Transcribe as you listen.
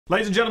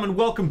Ladies and gentlemen,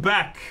 welcome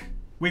back.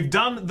 We've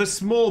done the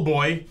small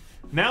boy.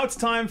 Now it's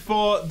time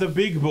for the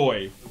big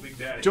boy. The big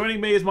daddy. Joining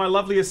me is my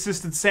lovely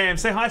assistant, Sam.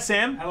 Say hi,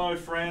 Sam. Hello,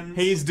 friends.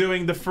 He's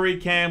doing the free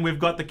cam. We've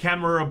got the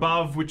camera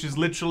above, which is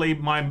literally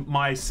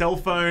my cell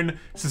phone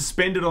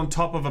suspended on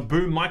top of a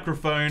boom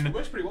microphone. It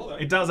works pretty well, though.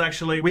 It does,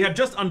 actually. We have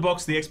just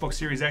unboxed the Xbox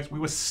Series X. We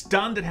were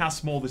stunned at how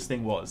small this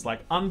thing was. Like,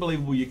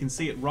 unbelievable. You can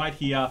see it right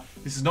here.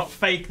 This is not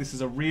fake. This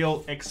is a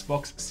real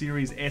Xbox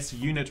Series S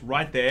unit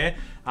right there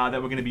that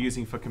we're going to be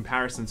using for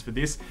comparisons for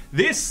this.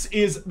 This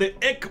is the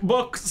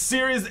Xbox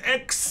Series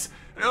X.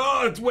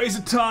 Oh, it weighs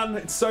a ton.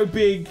 It's so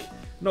big.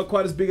 Not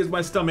quite as big as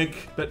my stomach,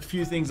 but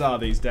few things are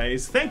these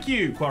days. Thank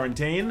you,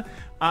 quarantine.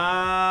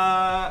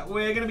 We're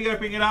going to be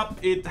opening it up.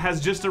 It has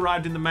just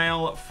arrived in the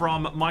mail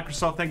from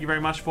Microsoft. Thank you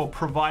very much for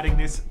providing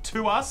this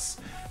to us.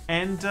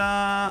 And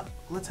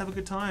let's have a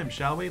good time,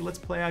 shall we? Let's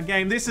play our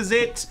game. This is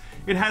it.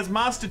 It has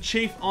Master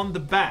Chief on the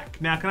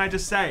back. Now, can I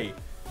just say...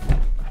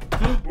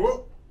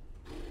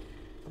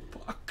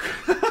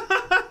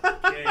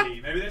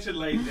 Maybe they should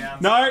lay down.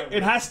 No,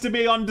 it has to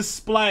be on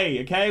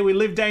display, okay? We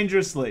live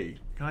dangerously.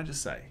 Can I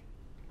just say,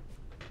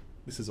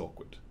 this is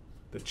awkward.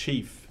 The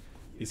Chief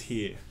is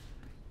here.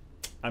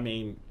 I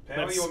mean,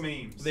 Power your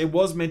memes. There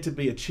was meant to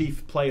be a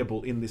Chief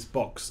playable in this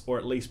box, or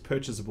at least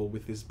purchasable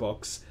with this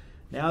box.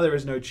 Now there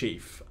is no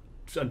Chief,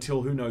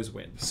 until who knows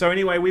when. So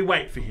anyway, we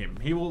wait for him.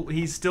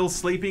 He's still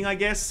sleeping, I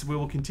guess. We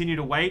will continue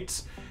to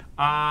wait.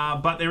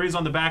 But there is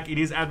on the back, it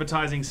is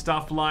advertising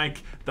stuff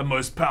like the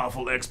most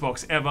powerful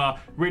Xbox ever,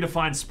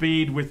 redefined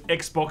speed with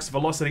Xbox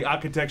velocity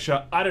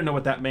architecture. I don't know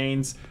what that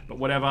means, but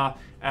whatever.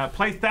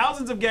 Play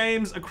thousands of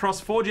games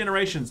across 4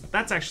 generations.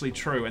 That's actually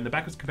true, and the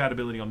backwards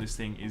compatibility on this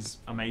thing is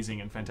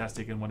amazing and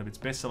fantastic and one of its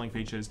best-selling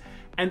features.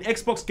 And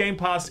Xbox Game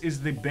Pass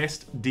is the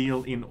best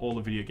deal in all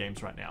of video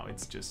games right now.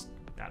 It's just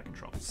out of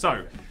control.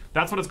 So,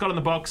 that's what it's got in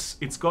the box.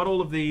 It's got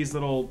all of these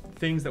little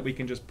things that we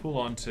can just pull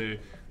on to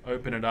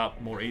open it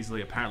up more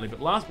easily, apparently. But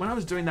when I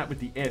was doing that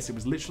with the S, it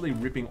was literally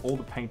ripping all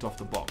the paint off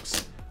the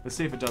box. Let's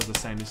see if it does the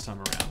same this time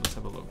around. Let's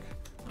have a look.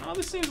 Oh,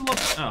 this seems a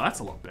lot... Oh, that's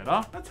a lot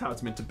better. That's how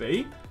it's meant to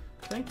be.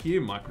 Thank you,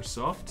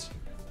 Microsoft.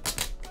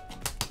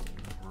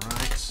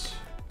 Right.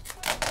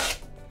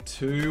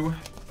 2.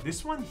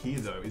 This one here,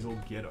 though, is all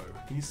ghetto.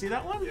 Can you see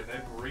that one? Yeah,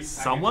 they've repackaged.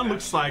 Someone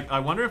looks like... I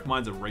wonder if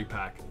mine's a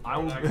repack.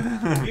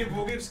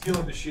 We'll give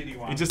Skill the shitty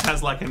one. It just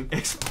has like an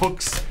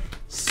Xbox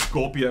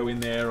Scorpio in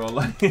there, or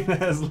like it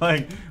has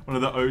like one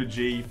of the OG.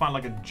 You find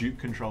like a Duke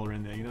controller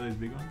in there. You know those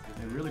big ones?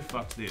 They really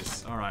fucked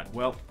this. All right,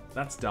 well,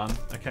 that's done.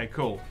 Okay,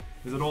 cool.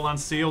 Is it all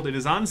unsealed? It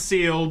is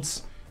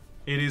unsealed.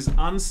 It is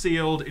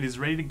unsealed. It is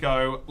ready to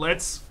go.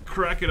 Let's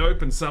crack it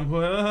open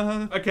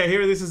somewhere. Okay,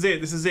 here, this is it.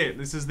 This is it.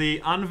 This is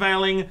the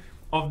unveiling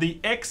of the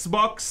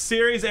Xbox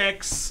Series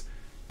X.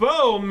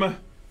 Boom!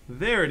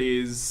 There it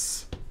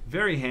is.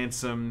 Very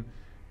handsome.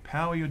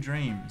 Power your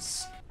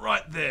dreams.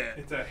 Right there.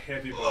 It's a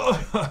heavy boy.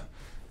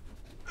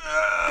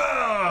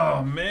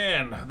 Oh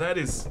man, that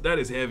is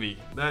heavy.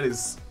 That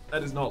is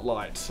not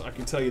light. I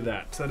can tell you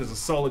that. That is a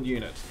solid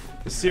unit.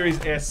 The Series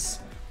S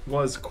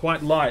was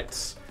quite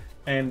light,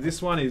 and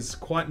this one is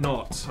quite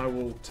not. I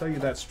will tell you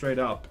that straight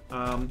up.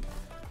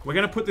 We're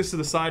gonna put this to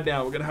the side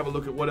now. We're gonna have a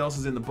look at what else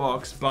is in the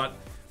box, but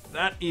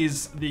that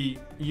is the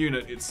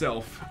unit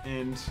itself,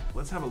 and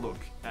let's have a look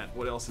at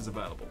what else is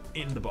available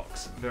in the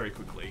box very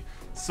quickly.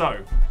 So,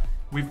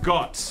 we've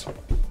got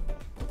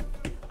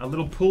a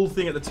little pull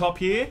thing at the top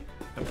here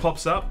that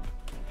pops up,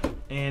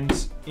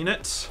 and in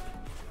it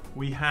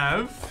we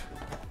have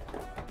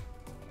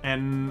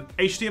an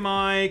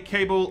HDMI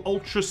cable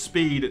ultra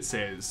speed, it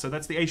says. So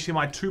that's the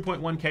HDMI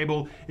 2.1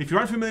 cable. If you're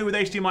unfamiliar with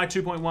HDMI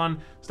 2.1,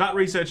 start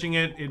researching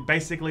it. It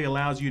basically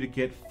allows you to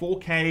get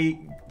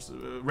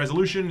 4K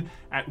resolution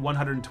at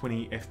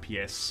 120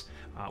 FPS.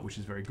 Which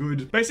is very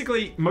good.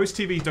 Basically, most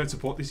TVs don't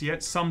support this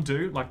yet. Some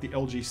do, like the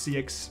LG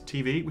CX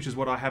TV, which is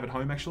what I have at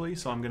home actually.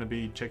 So I'm going to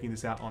be checking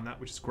this out on that,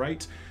 which is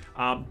great.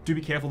 Do be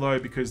careful though,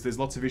 because there's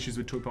lots of issues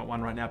with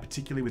 2.1 right now,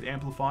 particularly with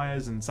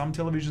amplifiers and some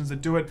televisions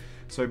that do it.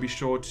 So be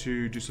sure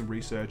to do some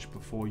research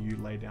before you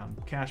lay down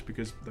cash,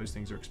 because those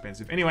things are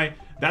expensive. Anyway,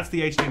 that's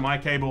the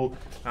HDMI cable.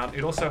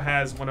 It also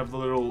has one of the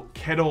little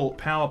kettle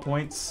power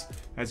points,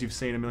 as you've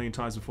seen a million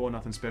times before.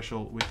 Nothing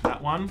special with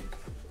that one.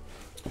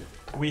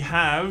 We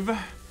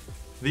have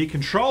the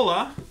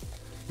controller,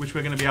 which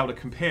we're going to be able to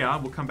compare.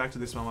 We'll come back to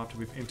this one after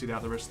we've emptied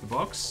out the rest of the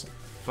box.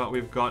 But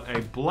we've got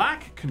a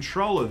black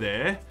controller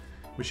there,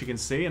 which you can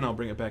see, and I'll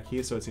bring it back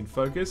here so it's in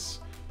focus.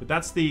 But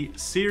that's the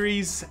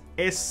Series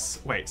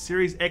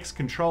X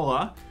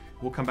controller.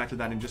 We'll come back to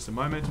that in just a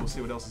moment. We'll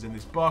see what else is in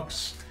this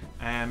box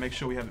and make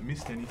sure we haven't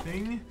missed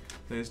anything.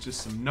 There's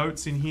just some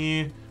notes in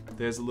here.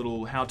 There's a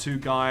little how-to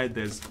guide.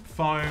 There's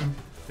foam.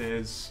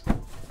 There's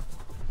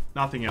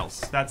nothing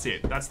else. That's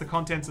it. That's the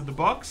contents of the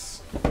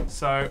box.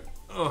 So,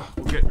 we'll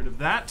get rid of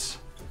that.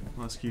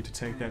 I'll ask you to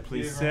take that,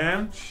 please,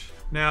 Sam.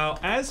 Now,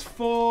 as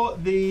for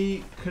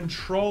the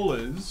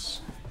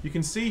controllers, you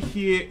can see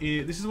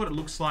here, this is what it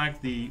looks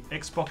like, the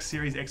Xbox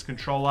Series X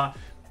controller.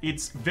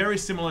 It's very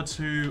similar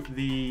to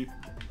the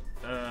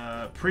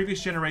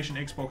previous generation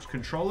Xbox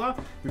controller.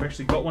 We've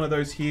actually got one of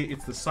those here.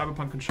 It's the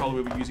Cyberpunk controller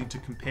we were using to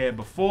compare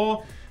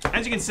before.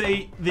 As you can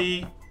see,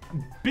 the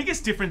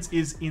biggest difference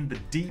is in the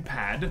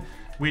D-pad,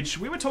 which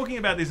we were talking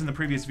about this in the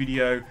previous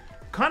video.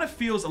 Kind of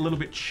feels a little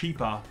bit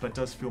cheaper, but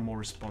does feel more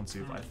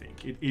responsive, I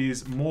think. It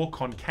is more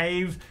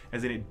concave,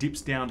 as in it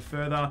dips down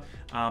further.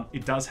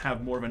 It does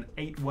have more of an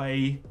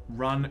 8-way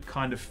run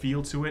kind of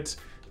feel to it,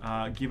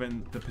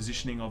 given the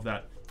positioning of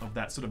that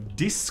sort of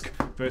disc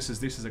versus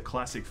this is a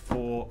classic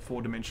four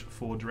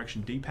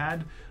direction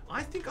D-pad.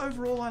 I think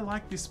overall I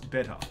like this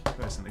better,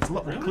 personally. It's a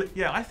lot more click.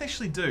 Yeah, I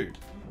actually do.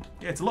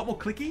 Yeah, it's a lot more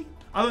clicky.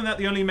 Other than that,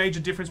 the only major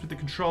difference with the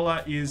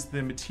controller is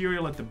the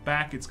material at the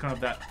back. It's kind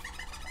of that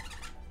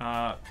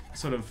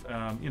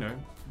you know,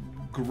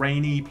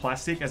 grainy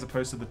plastic as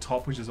opposed to the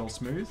top, which is all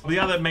smooth. The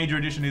other major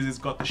addition is it's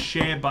got the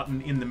share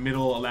button in the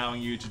middle, allowing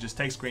you to just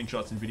take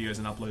screenshots and videos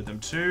and upload them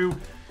to,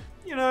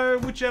 you know,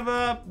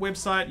 whichever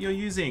website you're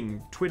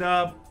using.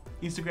 Twitter,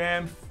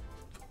 Instagram,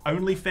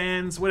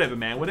 OnlyFans, whatever,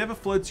 man. Whatever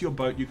floats your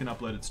boat, you can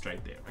upload it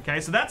straight there. Okay,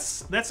 so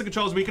that's the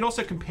controllers. We can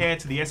also compare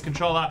to the S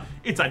controller.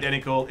 It's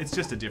identical. It's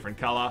just a different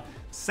color.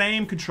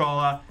 Same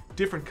controller,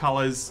 different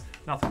colors.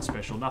 Nothing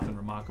special, nothing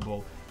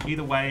remarkable.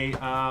 Either way, the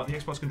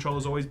Xbox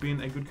controller's always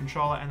been a good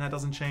controller, and that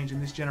doesn't change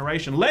in this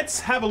generation. Let's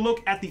have a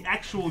look at the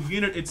actual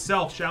unit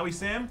itself, shall we,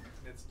 Sam?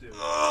 Let's do it.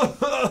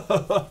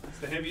 It's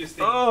the heaviest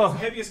thing. It's the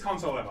heaviest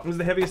console ever. It was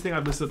the heaviest thing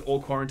I've listed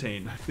all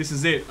quarantine. This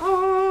is it.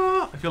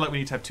 I feel like we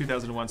need to have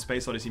 2001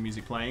 Space Odyssey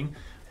music playing.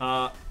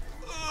 There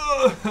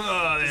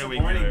we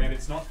go. That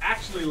it's not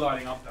actually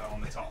lighting up though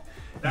on the top.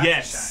 That's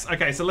yes.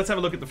 Okay, so let's have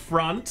a look at the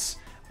front.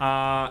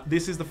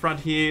 This is the front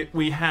here.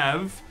 We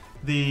have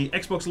the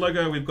Xbox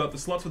logo, we've got the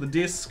slots for the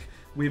disc,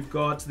 we've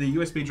got the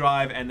USB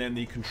drive, and then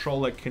the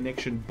controller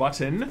connection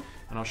button.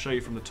 And I'll show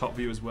you from the top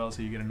view as well,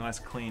 so you get a nice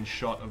clean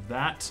shot of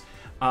that.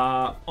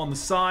 On the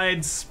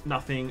sides,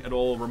 nothing at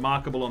all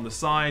remarkable on the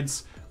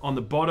sides. On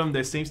the bottom,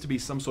 there seems to be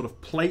some sort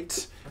of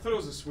plate. I thought it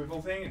was a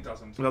swivel thing, it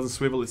doesn't. It doesn't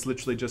swivel, it's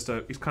literally just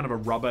it's kind of a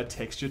rubber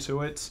texture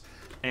to it.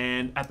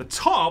 And at the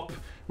top,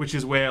 which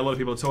is where a lot of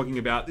people are talking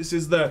about, this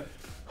is the,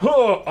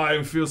 oh, I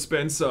am Phil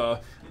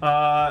Spencer.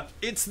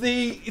 It's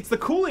the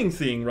cooling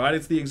thing, right?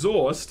 It's the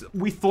exhaust.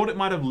 We thought it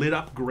might have lit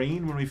up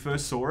green when we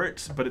first saw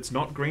it, but it's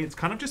not green. It's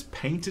kind of just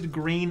painted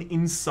green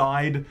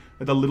inside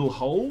the little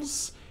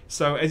holes.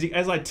 So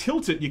as I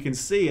tilt it, you can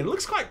see, and it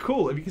looks quite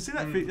cool. If you can see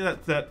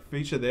that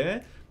feature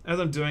there, as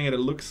I'm doing it, it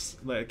looks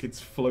like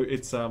it's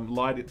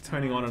light, it's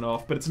turning on and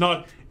off, but it's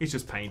not. It's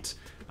just paint.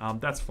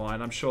 That's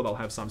fine. I'm sure they'll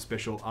have some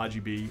special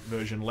RGB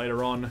version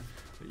later on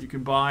that you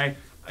can buy.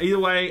 Either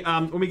way,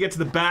 when we get to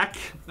the back,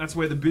 that's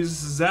where the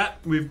business is at.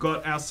 We've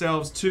got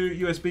ourselves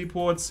 2 USB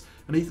ports,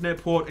 an Ethernet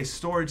port, a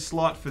storage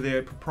slot for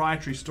their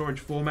proprietary storage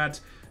format,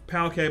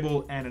 power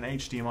cable, and an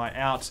HDMI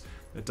out.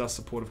 It does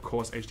support, of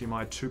course,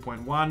 HDMI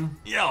 2.1.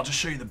 Yeah, I'll just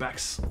show you the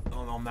backs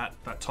on that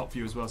top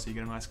view as well, so you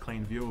get a nice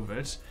clean view of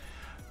it.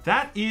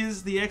 That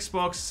is the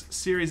Xbox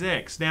Series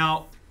X.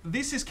 Now,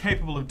 this is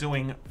capable of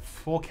doing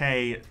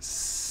 4K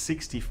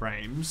 60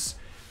 frames.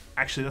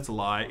 Actually, that's a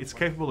lie. It's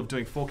capable of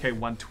doing 4K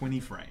 120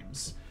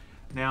 frames.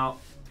 Now,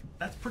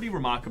 that's pretty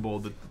remarkable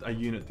that a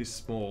unit this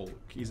small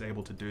is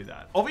able to do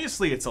that.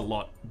 Obviously, it's a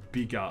lot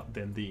bigger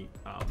than the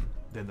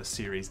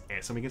Series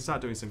S, and we can start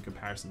doing some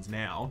comparisons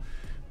now.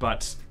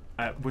 But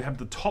we have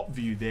the top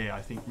view there.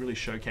 I think really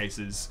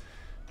showcases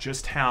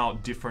just how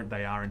different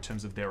they are in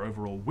terms of their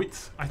overall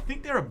width. I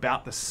think they're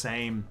about the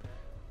same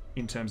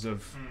in terms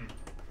of.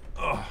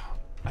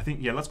 I think,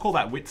 yeah, let's call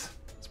that width.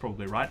 That's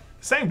probably right.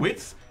 Same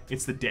width.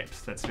 It's the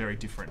depth that's very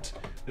different.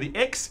 The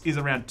X is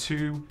around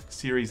 2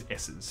 Series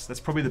S's. That's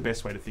probably the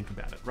best way to think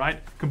about it, right?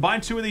 Combine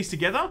 2 of these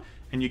together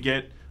and you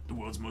get the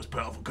world's most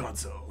powerful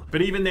console.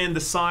 But even then, the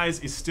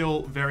size is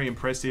still very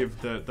impressive.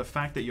 The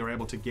fact that you're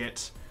able to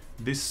get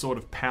this sort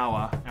of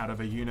power out of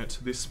a unit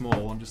this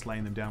small, I'm just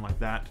laying them down like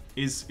that,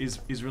 is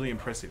really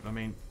impressive. I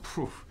mean,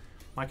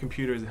 my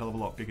computer is a hell of a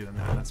lot bigger than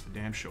that, that's for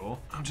damn sure.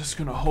 I'm just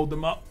gonna hold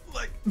them up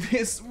like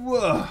this.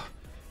 Whoa.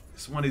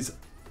 This one is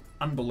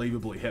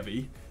unbelievably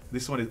heavy.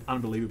 This one is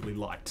unbelievably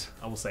light.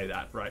 I will say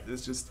that, right?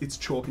 It's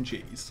chalk and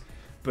cheese.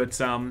 But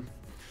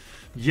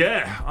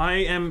yeah, I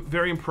am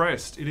very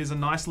impressed. It is a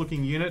nice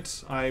looking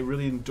unit. I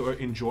really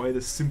enjoy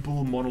the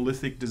simple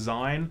monolithic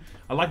design.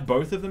 I like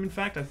both of them, in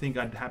fact. I think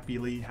I'd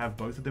happily have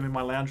both of them in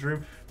my lounge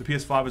room. The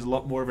PS5 is a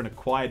lot more of an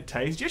acquired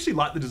taste. Do you actually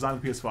like the design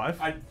of the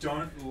PS5? I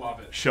don't love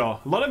it.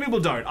 Sure, a lot of people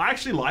don't. I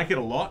actually like it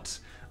a lot.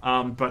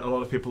 But a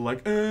lot of people are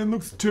like, it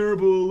looks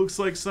terrible. It looks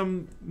like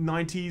some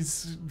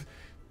 90s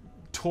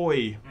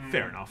toy.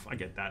 Fair enough, I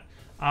get that.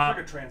 Like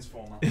a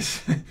transformer.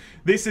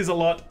 This is a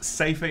lot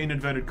safer, in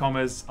inverted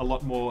commas, a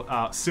lot more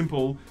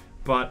simple,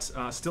 but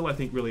still I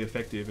think really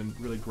effective and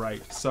really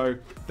great. So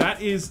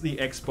that is the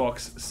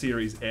Xbox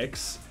Series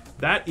X.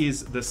 That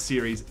is the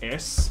Series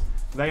S.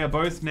 They are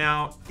both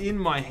now in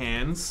my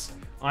hands.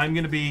 I'm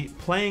going to be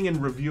playing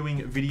and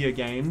reviewing video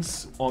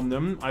games on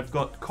them. I've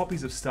got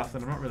copies of stuff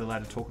that I'm not really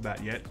allowed to talk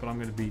about yet, but I'm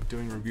going to be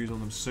doing reviews on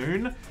them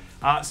soon.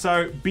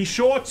 So be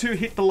sure to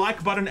hit the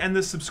like button and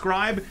the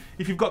subscribe.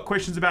 If you've got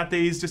questions about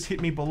these, just hit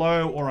me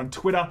below or on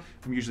Twitter.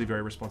 I'm usually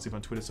very responsive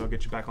on Twitter, so I'll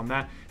get you back on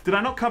that. Did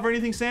I not cover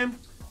anything, Sam?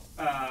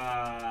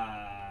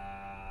 Yeah.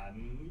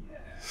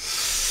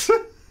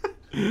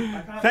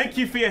 Thank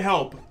you for your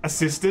help,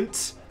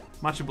 assistant.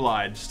 Much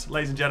obliged.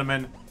 Ladies and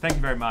gentlemen, thank you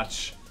very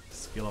much.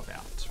 Skill up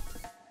out.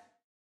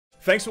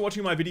 Thanks for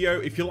watching my video.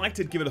 If you liked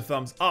it, give it a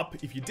thumbs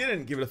up. If you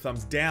didn't, give it a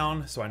thumbs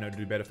down so I know to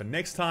do better for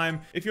next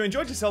time. If you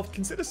enjoyed yourself,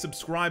 consider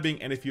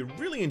subscribing. And if you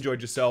really enjoyed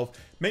yourself,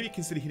 maybe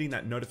consider hitting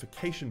that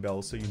notification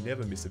bell so you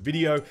never miss a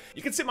video.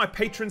 You can see my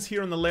patrons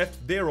here on the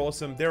left. They're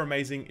awesome. They're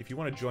amazing. If you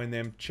want to join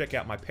them, check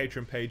out my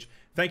Patreon page.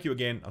 Thank you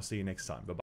again. I'll see you next time. Bye-bye.